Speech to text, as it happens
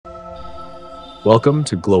Welcome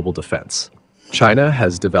to Global Defense. China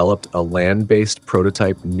has developed a land-based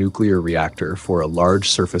prototype nuclear reactor for a large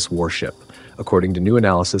surface warship, according to new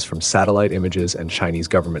analysis from satellite images and Chinese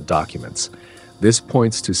government documents. This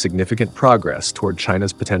points to significant progress toward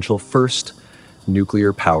China's potential first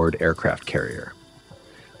nuclear-powered aircraft carrier.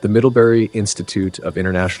 The Middlebury Institute of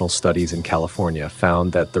International Studies in California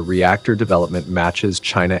found that the reactor development matches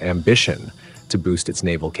China's ambition to boost its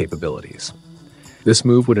naval capabilities. This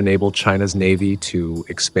move would enable China's Navy to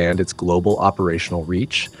expand its global operational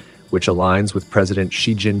reach, which aligns with President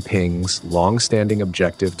Xi Jinping's long-standing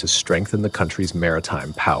objective to strengthen the country's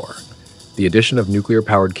maritime power. The addition of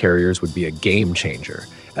nuclear-powered carriers would be a game-changer,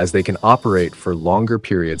 as they can operate for longer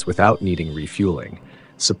periods without needing refueling,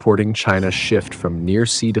 supporting China's shift from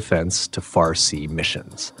near-sea defense to far-sea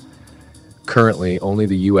missions. Currently, only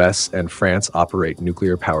the US and France operate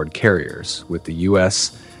nuclear-powered carriers, with the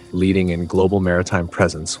US leading in global maritime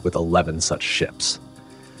presence with 11 such ships.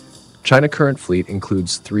 China's current fleet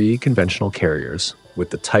includes 3 conventional carriers, with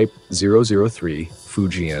the Type 003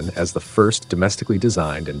 Fujian as the first domestically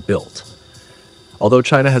designed and built. Although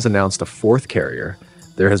China has announced a 4th carrier,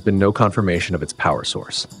 there has been no confirmation of its power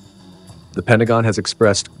source. The Pentagon has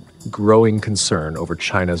expressed growing concern over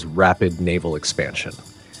China's rapid naval expansion.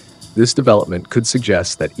 This development could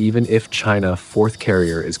suggest that even if China's 4th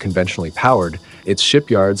carrier is conventionally powered, its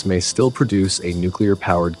shipyards may still produce a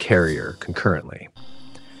nuclear-powered carrier concurrently.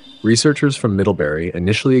 Researchers from Middlebury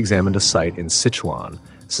initially examined a site in Sichuan,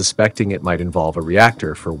 suspecting it might involve a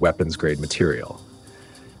reactor for weapons-grade material.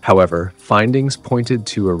 However, findings pointed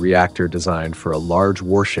to a reactor designed for a large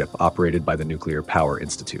warship operated by the Nuclear Power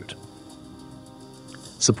Institute.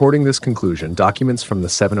 Supporting this conclusion, documents from the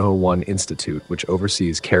 701 Institute, which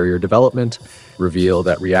oversees carrier development, reveal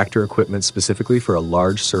that reactor equipment specifically for a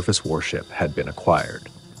large surface warship had been acquired.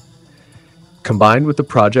 Combined with the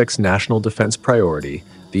project's national defense priority,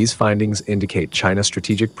 these findings indicate China's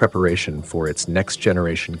strategic preparation for its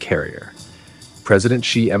next-generation carrier. President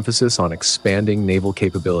Xi's emphasis on expanding naval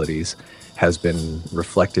capabilities has been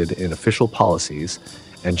reflected in official policies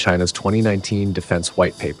and China's 2019 Defense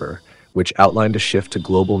White Paper, which outlined a shift to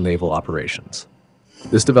global naval operations.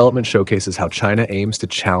 This development showcases how China aims to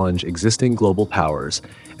challenge existing global powers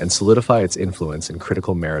and solidify its influence in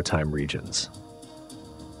critical maritime regions.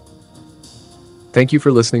 Thank you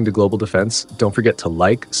for listening to Global Defense. Don't forget to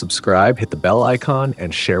like, subscribe, hit the bell icon,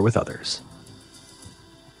 and share with others.